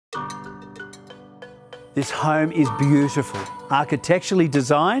This home is beautiful, architecturally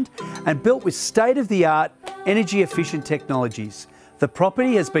designed and built with state-of-the-art, energy-efficient technologies. The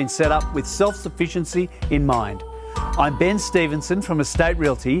property has been set up with self-sufficiency in mind. I'm Ben Stevenson from Estate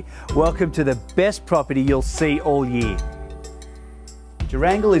Realty. Welcome to the best property you'll see all year.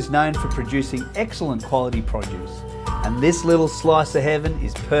 Jerangle is known for producing excellent quality produce, and this little slice of heaven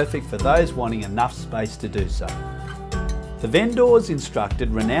is perfect for those wanting enough space to do so. The vendors instructed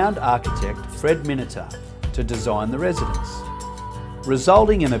renowned architect Fred Minotaur to design the residence,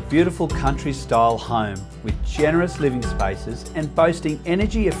 resulting in a beautiful country-style home with generous living spaces and boasting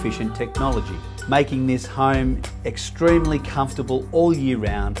energy-efficient technology, making this home extremely comfortable all year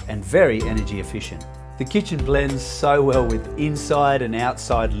round and very energy efficient. The kitchen blends so well with inside and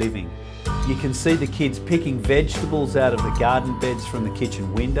outside living. You can see the kids picking vegetables out of the garden beds from the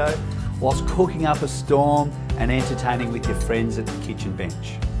kitchen window, whilst cooking up a storm and entertaining with your friends at the kitchen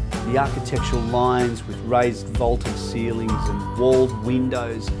bench. The architectural lines with raised vaulted ceilings and walled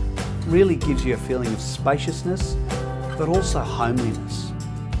windows really gives you a feeling of spaciousness, but also homeliness.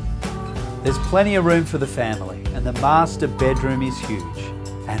 There's plenty of room for the family, and the master bedroom is huge.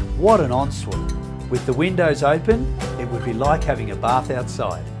 And what an ensuite! With the windows open, it would be like having a bath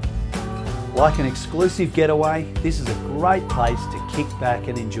outside. Like an exclusive getaway, this is a great place to kick back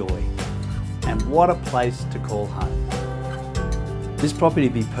and enjoy. And what a place to call home. This property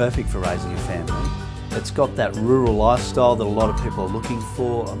would be perfect for raising a family. It's got that rural lifestyle that a lot of people are looking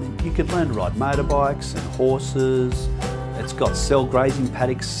for. I mean, you could learn to ride motorbikes and horses. It's got cell grazing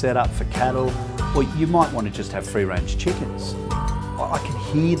paddocks set up for cattle, or you might want to just have free-range chickens. I can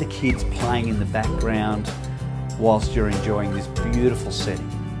hear the kids playing in the background whilst you're enjoying this beautiful setting.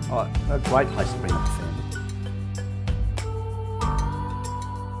 A great place to bring up a family.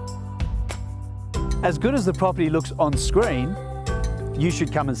 As good as the property looks on screen, you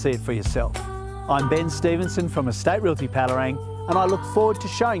should come and see it for yourself. I'm Ben Stevenson from Estaterealty Palerang, and I look forward to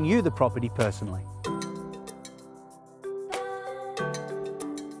showing you the property personally.